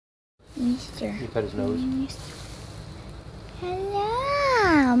Mister. You pet his nose. Mister.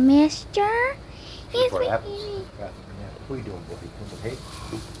 Hello, Mister. Yes, What we. happens? What are you doing, buddy? Want some hay?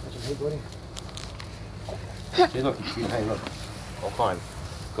 Want some hay, buddy? See, look, he's eating hay, look. All fine.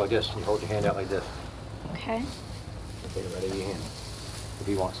 Go like this. You hold your hand out like this. Okay. Take it right out of your hand. If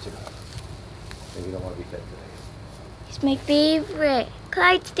he wants to. Maybe you don't want to be fed today. He's my favorite.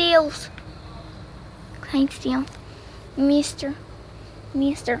 Clydesdales. Clydesdale. Mister.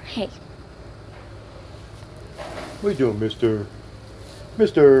 Mister. Hey. What are you doing, mister?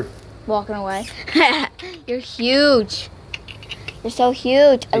 Mister. Walking away. You're huge. You're so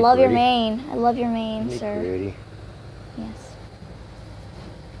huge. I love your mane. I love your mane, sir. Pretty. Yes.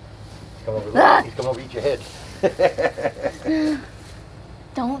 He's come over to eat your head.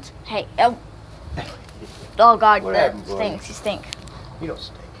 Don't. Hey. Oh. Oh God. What That happened, buddy? stinks. You stink. You don't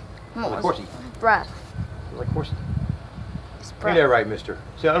stink. Oh, Of course he. breath. Like horse. It's Be breath. there, right, mister?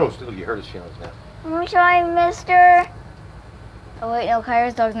 See, I don't still you hurt his feelings now. I'm sorry, Mister. Oh wait, no.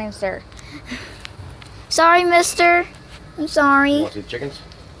 Kyra's dog's name's Sir. Sorry, Mister. I'm sorry. You want to see the chickens?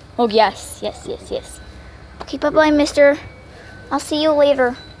 Oh yes, yes, yes, yes. Okay, bye-bye, Mister. I'll see you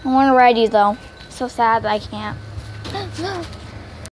later. I want to ride you though. So sad that I can't.